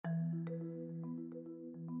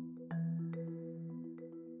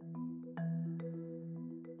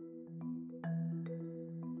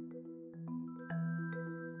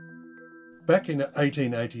Back in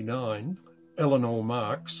 1889, Eleanor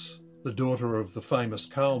Marx, the daughter of the famous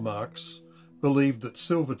Karl Marx, believed that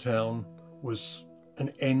Silvertown was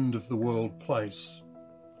an end-of-the-world place.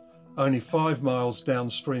 Only 5 miles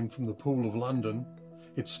downstream from the Pool of London,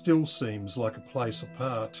 it still seems like a place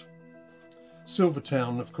apart.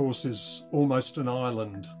 Silvertown, of course, is almost an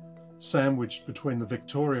island, sandwiched between the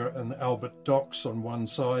Victoria and Albert docks on one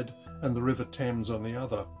side and the River Thames on the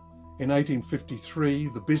other. In 1853,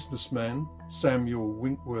 the businessman, Samuel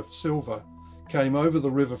Winkworth Silver, came over the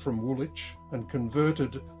river from Woolwich and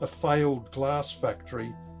converted a failed glass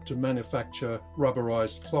factory to manufacture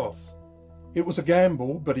rubberised cloth. It was a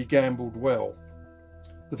gamble, but he gambled well.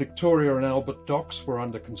 The Victoria and Albert docks were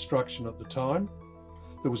under construction at the time.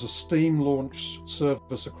 There was a steam launch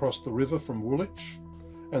service across the river from Woolwich,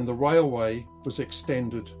 and the railway was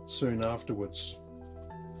extended soon afterwards.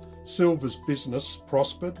 Silver's business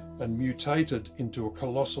prospered and mutated into a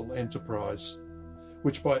colossal enterprise,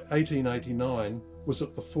 which by 1889 was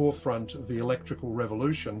at the forefront of the electrical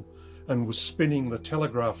revolution and was spinning the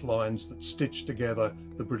telegraph lines that stitched together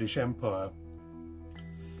the British Empire.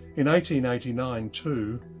 In 1889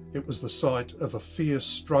 too, it was the site of a fierce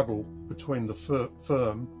struggle between the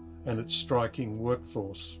firm and its striking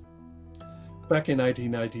workforce. Back in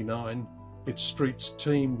 1889, its streets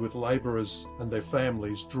teemed with labourers and their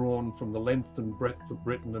families drawn from the length and breadth of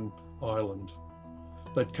Britain and Ireland.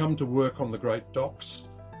 They'd come to work on the great docks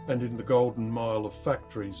and in the golden mile of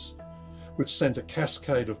factories, which sent a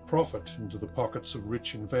cascade of profit into the pockets of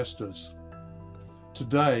rich investors.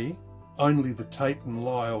 Today, only the Tate and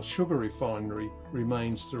Lyle sugar refinery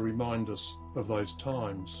remains to remind us of those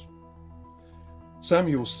times.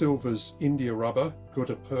 Samuel Silver's India Rubber,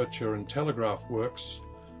 Gutta, Percha and Telegraph works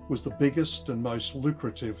was the biggest and most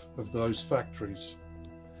lucrative of those factories.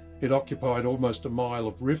 It occupied almost a mile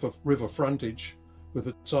of river frontage with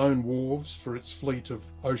its own wharves for its fleet of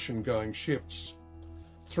ocean-going ships.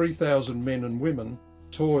 3,000 men and women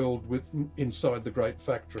toiled inside the great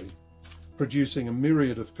factory, producing a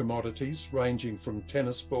myriad of commodities ranging from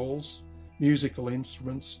tennis balls, musical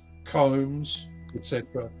instruments, combs,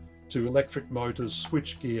 etc., to electric motors,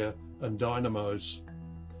 switchgear and dynamos.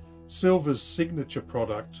 Silver's signature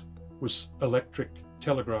product was electric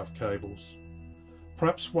telegraph cables.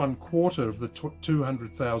 Perhaps 1/4 of the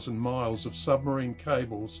 200,000 miles of submarine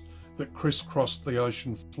cables that crisscrossed the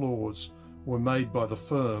ocean floors were made by the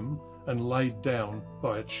firm and laid down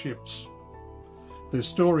by its ships. The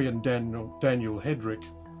historian Daniel Hedrick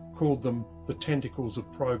called them the tentacles of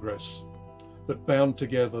progress that bound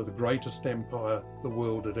together the greatest empire the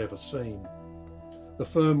world had ever seen. The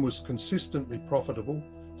firm was consistently profitable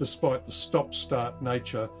despite the stop-start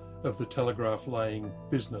nature of the telegraph laying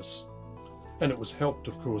business, and it was helped,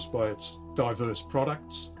 of course, by its diverse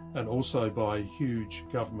products and also by huge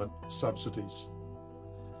government subsidies.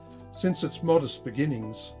 Since its modest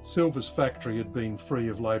beginnings, Silver's factory had been free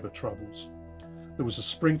of labour troubles. There was a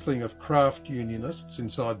sprinkling of craft unionists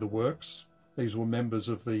inside the works. These were members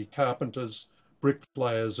of the carpenters,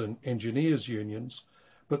 bricklayers and engineers unions,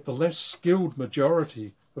 but the less skilled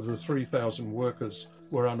majority of the 3,000 workers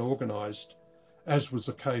were unorganised, as was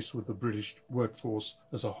the case with the British workforce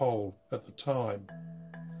as a whole at the time.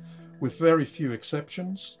 With very few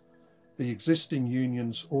exceptions, the existing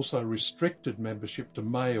unions also restricted membership to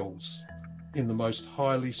males in the most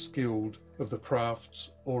highly skilled of the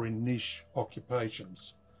crafts or in niche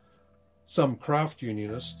occupations. Some craft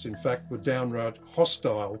unionists, in fact, were downright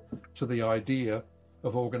hostile to the idea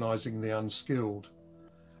of organising the unskilled.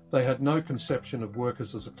 They had no conception of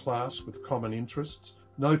workers as a class with common interests,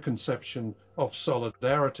 no conception of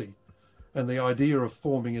solidarity, and the idea of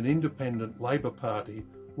forming an independent Labour Party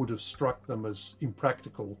would have struck them as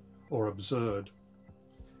impractical or absurd.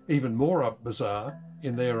 Even more bizarre,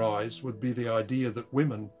 in their eyes, would be the idea that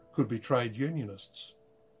women could be trade unionists.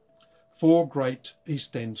 4 great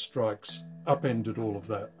East End strikes upended all of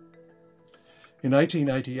that. In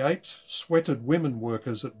 1888, sweated women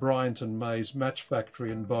workers at Bryant and May's match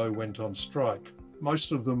factory in Bow went on strike.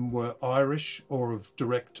 Most of them were Irish or of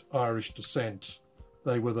direct Irish descent.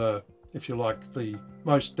 They were the, if you like, the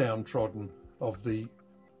most downtrodden of the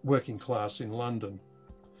working class in London.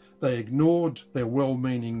 They ignored their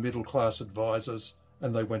well-meaning middle-class advisors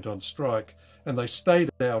and they went on strike, and they stayed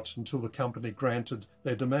out until the company granted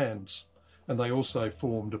their demands, and they also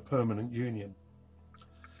formed a permanent union.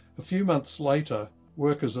 A few months later,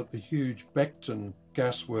 workers at the huge Beckton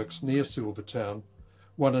gasworks near Silvertown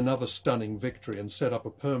won another stunning victory and set up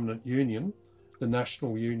a permanent union, the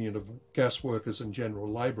National Union of Gas Workers and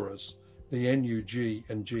General Labourers, the NUG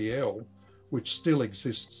and GL, which still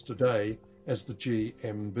exists today as the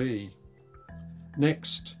GMB.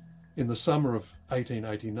 Next, In the summer of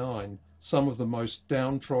 1889, some of the most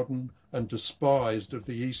downtrodden and despised of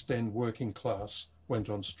the East End working class went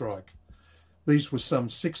on strike. These were some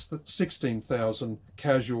 16,000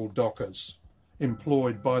 casual dockers,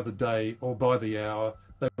 employed by the day or by the hour.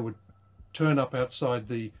 They would turn up outside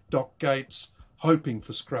the dock gates, hoping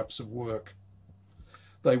for scraps of work.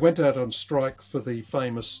 They went out on strike for the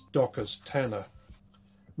famous dockers' tanner.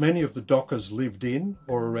 Many of the dockers lived in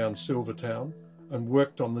or around Silvertown and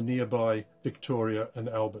worked on the nearby Victoria and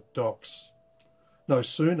Albert docks. No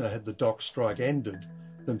sooner had the dock strike ended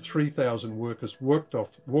than 3,000 workers walked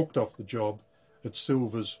off the job at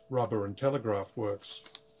Silver's rubber and telegraph works.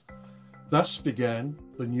 Thus began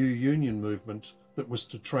the new union movement that was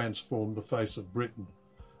to transform the face of Britain,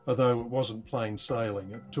 although it wasn't plain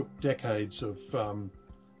sailing. It took decades of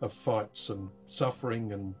fights and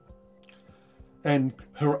suffering and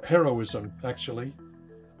heroism, actually,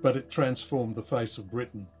 but it transformed the face of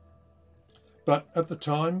Britain. But at the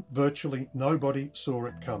time, virtually nobody saw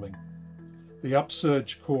it coming. The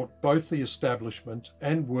upsurge caught both the establishment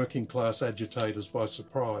and working class agitators by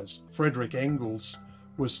surprise. Frederick Engels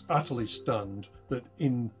was utterly stunned that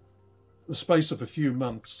in the space of a few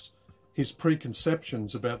months, his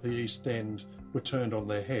preconceptions about the East End were turned on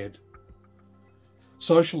their head.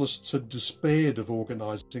 Socialists had despaired of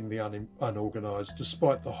organising the unorganised,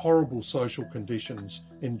 despite the horrible social conditions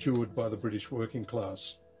endured by the British working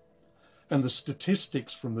class. And the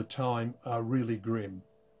statistics from the time are really grim.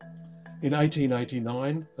 In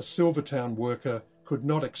 1889, a Silvertown worker could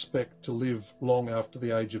not expect to live long after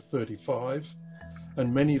the age of 35,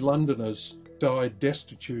 and many Londoners died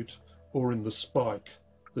destitute or in the spike,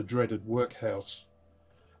 the dreaded workhouse.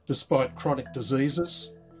 Despite chronic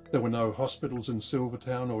diseases, there were no hospitals in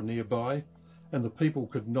Silvertown or nearby, and the people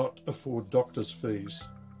could not afford doctors' fees.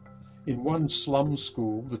 In one slum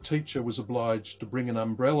school, the teacher was obliged to bring an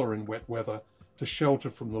umbrella in wet weather to shelter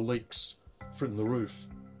from the leaks from the roof.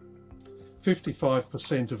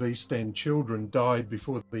 55% of East End children died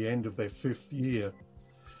before the end of their 5th year.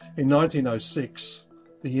 In 1906,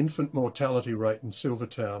 the infant mortality rate in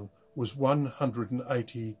Silvertown was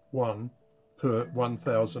 181 per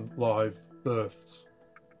 1,000 live births.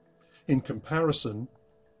 In comparison,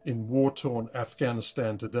 in war-torn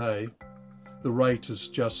Afghanistan today, the rate is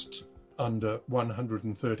just under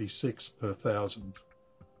 136 per 1,000.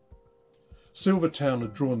 Silvertown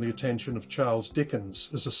had drawn the attention of Charles Dickens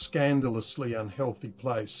as a scandalously unhealthy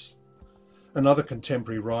place. Another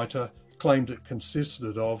contemporary writer claimed it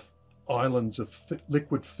consisted of islands of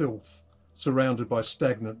liquid filth surrounded by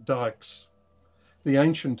stagnant dikes. The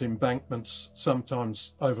ancient embankments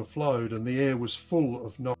sometimes overflowed and the air was full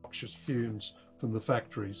of noxious fumes from the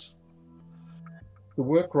factories. The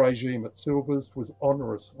work regime at Silver's was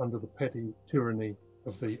onerous under the petty tyranny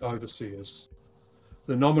of the overseers.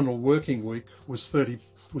 The nominal working week was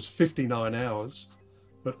 59 hours,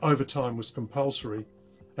 but overtime was compulsory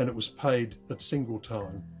and it was paid at single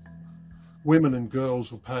time. Women and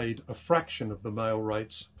girls were paid a fraction of the male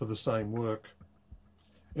rates for the same work.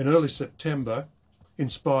 In early September,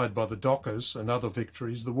 inspired by the dockers and other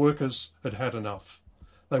victories, the workers had had enough.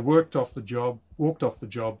 They walked off the job,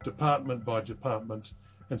 department by department,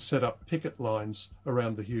 and set up picket lines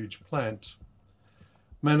around the huge plant.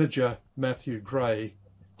 Manager Matthew Gray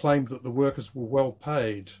claimed that the workers were well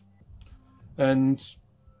paid and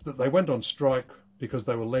that they went on strike because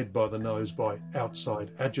they were led by the nose by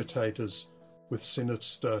outside agitators with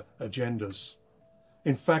sinister agendas.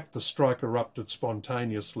 In fact, the strike erupted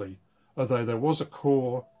spontaneously, although there was a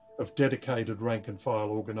core of dedicated rank-and-file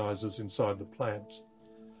organisers inside the plant.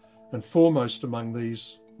 And foremost among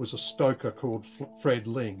these was a stoker called Fred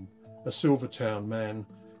Ling, a Silvertown man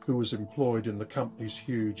who was employed in the company's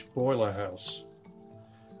huge boiler house.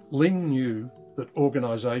 Ling knew that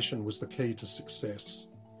organisation was the key to success.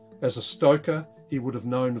 As a stoker, he would have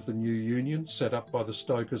known of the new union set up by the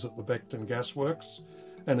stokers at the Beckton Gasworks,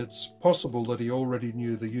 and it's possible that he already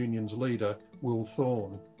knew the union's leader, Will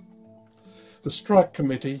Thorne. The strike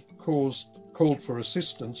committee called for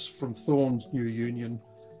assistance from Thorne's new union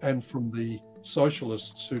and from the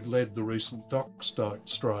socialists who'd led the recent dock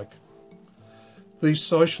strike. These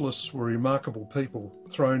socialists were remarkable people,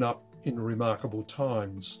 thrown up in remarkable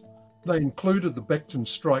times. They included the Beckton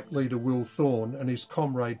strike leader Will Thorne and his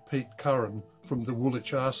comrade Pete Curran from the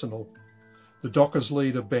Woolwich Arsenal, the Dockers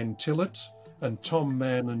leader Ben Tillett, and Tom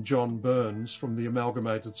Mann and John Burns from the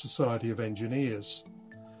Amalgamated Society of Engineers.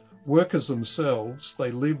 Workers themselves,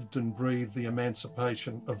 they lived and breathed the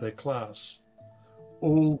emancipation of their class.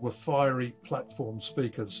 All were fiery platform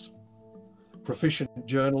speakers, proficient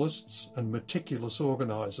journalists and meticulous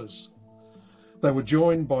organisers. They were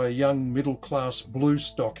joined by a young middle-class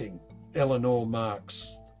blue-stocking, Eleanor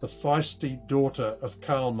Marx, the feisty daughter of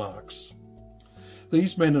Karl Marx.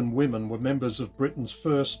 These men and women were members of Britain's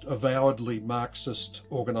first avowedly Marxist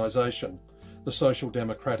organisation, the Social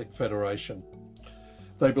Democratic Federation.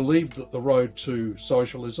 They believed that the road to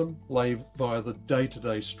socialism lay via the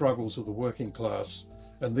day-to-day struggles of the working class,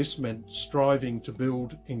 and this meant striving to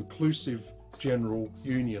build inclusive general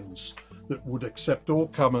unions that would accept all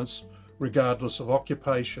comers regardless of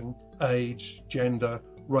occupation, age, gender,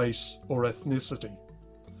 race or ethnicity.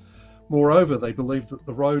 Moreover, they believed that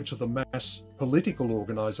the road to the mass political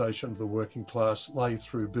organisation of the working class lay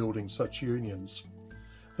through building such unions.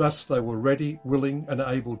 Thus, they were ready, willing and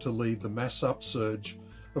able to lead the mass upsurge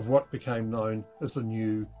of what became known as the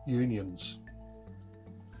new unions.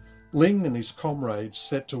 Ling and his comrades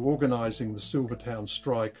set to organising the Silvertown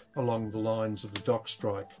strike along the lines of the dock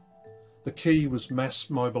strike. The key was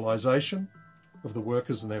mass mobilisation of the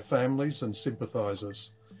workers and their families and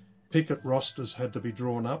sympathisers. Picket rosters had to be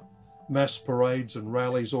drawn up, mass parades and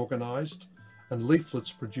rallies organised, and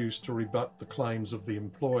leaflets produced to rebut the claims of the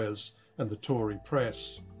employers and the Tory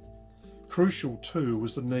press. Crucial too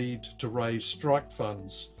was the need to raise strike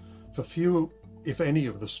funds, for few, if any,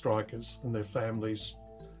 of the strikers and their families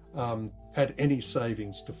had any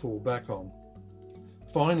savings to fall back on.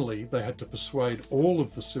 Finally, they had to persuade all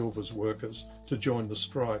of the Silvers workers to join the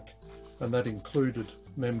strike, and that included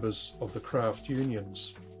members of the craft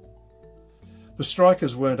unions. The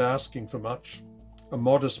strikers weren't asking for much: a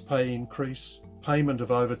modest pay increase, payment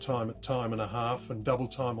of overtime at time and a half and double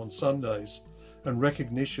time on Sundays, and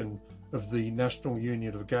recognition of the National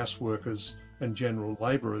Union of Gas Workers and General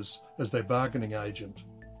Labourers as their bargaining agent.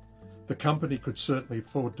 The company could certainly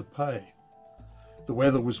afford to pay. The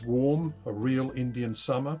weather was warm, a real Indian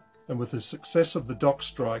summer, and with the success of the dock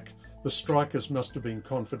strike, the strikers must have been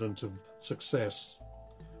confident of success.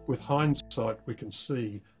 With hindsight, we can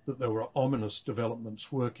see that there were ominous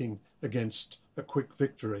developments working against a quick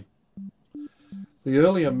victory. The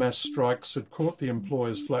earlier mass strikes had caught the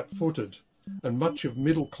employers flat-footed, and much of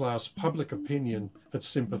middle-class public opinion had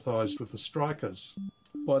sympathised with the strikers.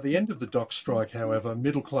 By the end of the dock strike, however,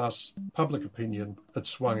 middle-class public opinion had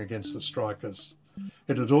swung against the strikers.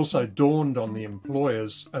 It had also dawned on the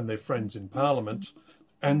employers and their friends in Parliament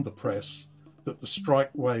and the press that the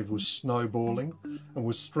strike wave was snowballing and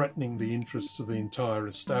was threatening the interests of the entire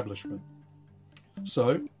establishment.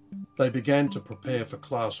 So they began to prepare for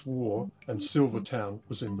class war, and Silvertown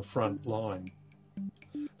was in the front line.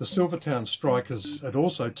 The Silvertown strikers had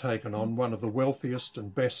also taken on one of the wealthiest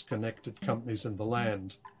and best connected companies in the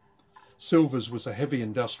land. Silvers was a heavy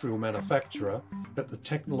industrial manufacturer at the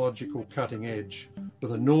technological cutting edge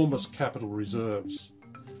with enormous capital reserves.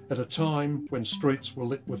 At a time when streets were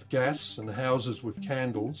lit with gas and houses with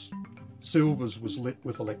candles, Silvers was lit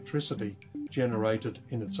with electricity generated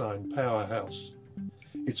in its own powerhouse.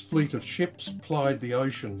 Its fleet of ships plied the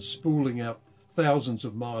oceans, spooling out thousands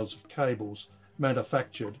of miles of cables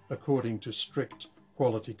manufactured according to strict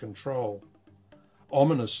quality control.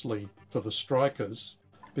 Ominously for the strikers,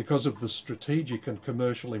 because of the strategic and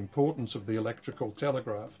commercial importance of the electrical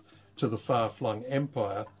telegraph to the far-flung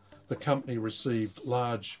empire, the company received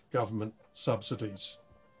large government subsidies.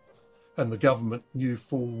 And the government knew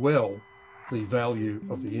full well the value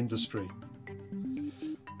of the industry.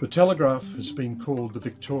 The telegraph has been called the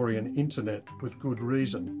Victorian Internet with good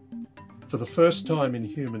reason. For the first time in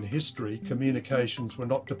human history, communications were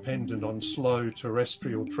not dependent on slow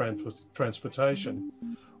terrestrial transportation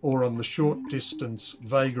or on the short-distance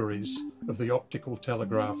vagaries of the optical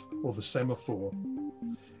telegraph or the semaphore.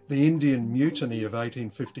 The Indian Mutiny of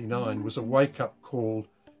 1859 was a wake-up call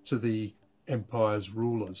to the empire's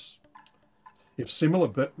rulers. If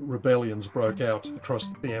similar rebellions broke out across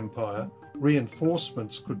the empire,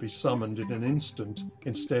 reinforcements could be summoned in an instant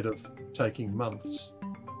instead of taking months.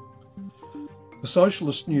 The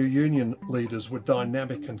Socialist New Union leaders were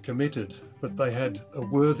dynamic and committed, but they had a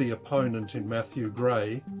worthy opponent in Matthew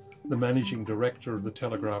Gray, the managing director of the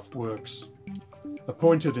Telegraph Works.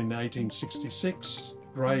 Appointed in 1866,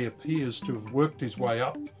 Gray appears to have worked his way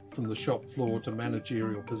up from the shop floor to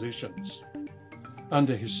managerial positions.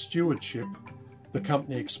 Under his stewardship, the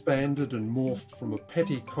company expanded and morphed from a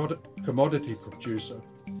petty commodity producer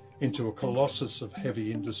into a colossus of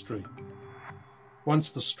heavy industry.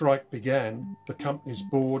 Once the strike began, the company's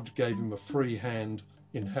board gave him a free hand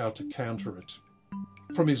in how to counter it.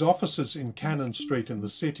 From his offices in Cannon Street in the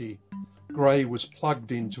city, Gray was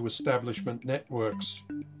plugged into establishment networks,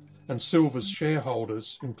 and Silver's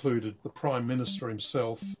shareholders included the Prime Minister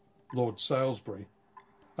himself, Lord Salisbury.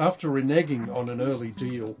 After reneging on an early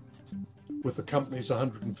deal, with the company's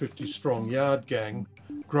 150-strong yard gang,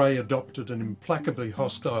 Gray adopted an implacably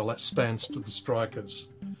hostile stance to the strikers.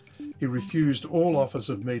 He refused all offers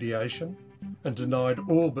of mediation and denied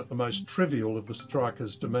all but the most trivial of the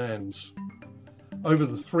strikers' demands. Over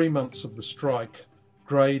the 3 months of the strike,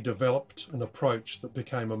 Gray developed an approach that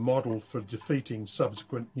became a model for defeating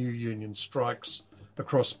subsequent new union strikes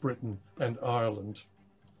across Britain and Ireland.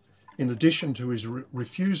 In addition to his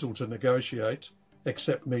refusal to negotiate,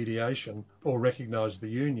 accept mediation, or recognise the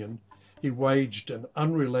union, he waged an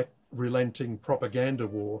unrelenting propaganda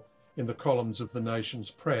war in the columns of the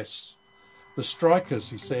nation's press. The strikers,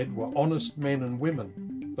 he said, were honest men and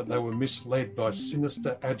women, but they were misled by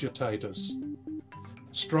sinister agitators.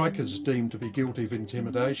 Strikers deemed to be guilty of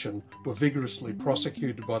intimidation were vigorously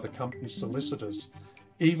prosecuted by the company's solicitors,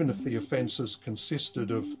 even if the offences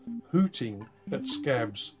consisted of hooting at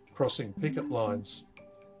scabs crossing picket lines.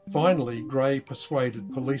 Finally, Gray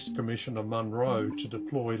persuaded Police Commissioner Munro to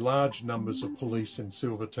deploy large numbers of police in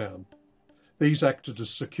Silvertown. These acted as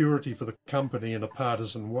security for the company in a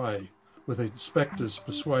partisan way, with inspectors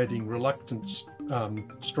persuading reluctant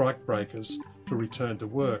strikebreakers to return to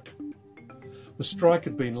work. The strike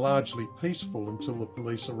had been largely peaceful until the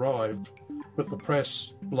police arrived, but the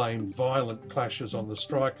press blamed violent clashes on the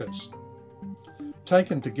strikers.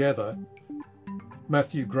 Taken together,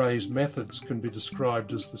 Matthew Gray's methods can be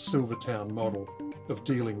described as the Silvertown model of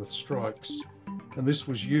dealing with strikes, and this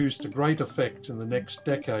was used to great effect in the next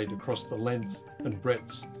decade across the length and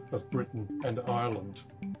breadth of Britain and Ireland.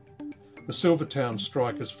 The Silvertown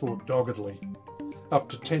strikers fought doggedly. Up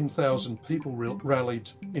to 10,000 people rallied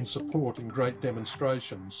in support in great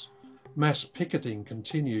demonstrations. Mass picketing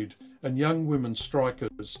continued, and young women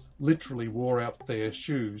strikers literally wore out their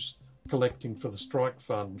shoes collecting for the strike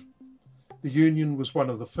fund. The union was one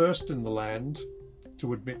of the first in the land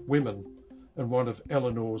to admit women, and one of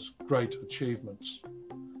Eleanor's great achievements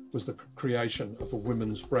was the creation of a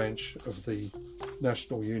women's branch of the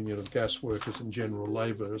National Union of Gas Workers and General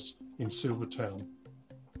Labourers in Silvertown.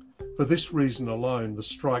 For this reason alone, the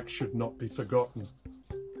strike should not be forgotten.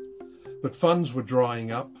 But funds were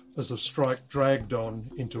drying up as the strike dragged on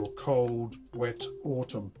into a cold, wet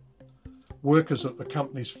autumn. Workers at the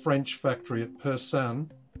company's French factory at Percha,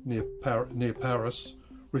 near Paris,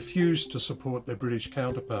 refused to support their British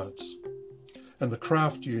counterparts, and the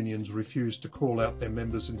craft unions refused to call out their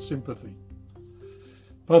members in sympathy.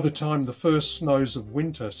 By the time the first snows of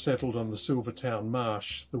winter settled on the Silvertown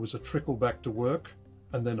marsh, there was a trickle back to work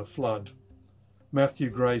and then a flood. Matthew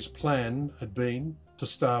Gray's plan had been to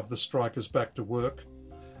starve the strikers back to work,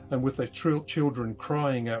 and with their children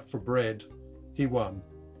crying out for bread, he won.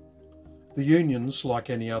 The unions, like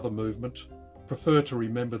any other movement, prefer to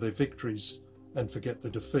remember their victories and forget the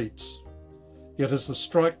defeats. Yet, as the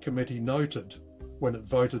strike committee noted when it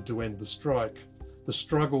voted to end the strike, the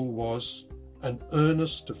struggle was an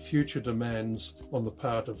earnest of future demands on the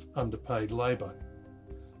part of underpaid labour.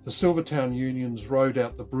 The Silvertown unions rode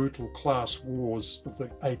out the brutal class wars of the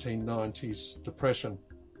 1890s Depression.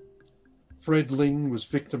 Fred Ling was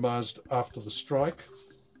victimised after the strike,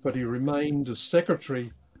 but he remained as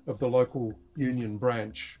secretary of the local union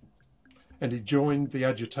branch, and he joined the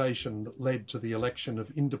agitation that led to the election of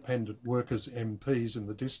independent workers' MPs in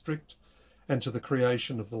the district and to the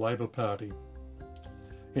creation of the Labour Party.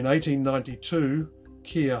 In 1892,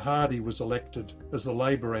 Keir Hardie was elected as the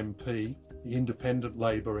Labour MP, the independent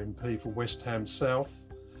Labour MP for West Ham South,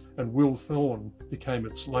 and Will Thorne became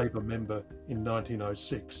its Labour member in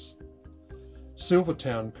 1906.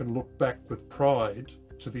 Silvertown can look back with pride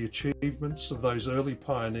to the achievements of those early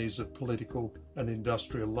pioneers of political and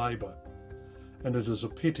industrial labour, and it is a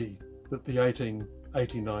pity that the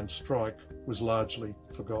 1889 strike was largely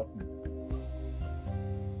forgotten.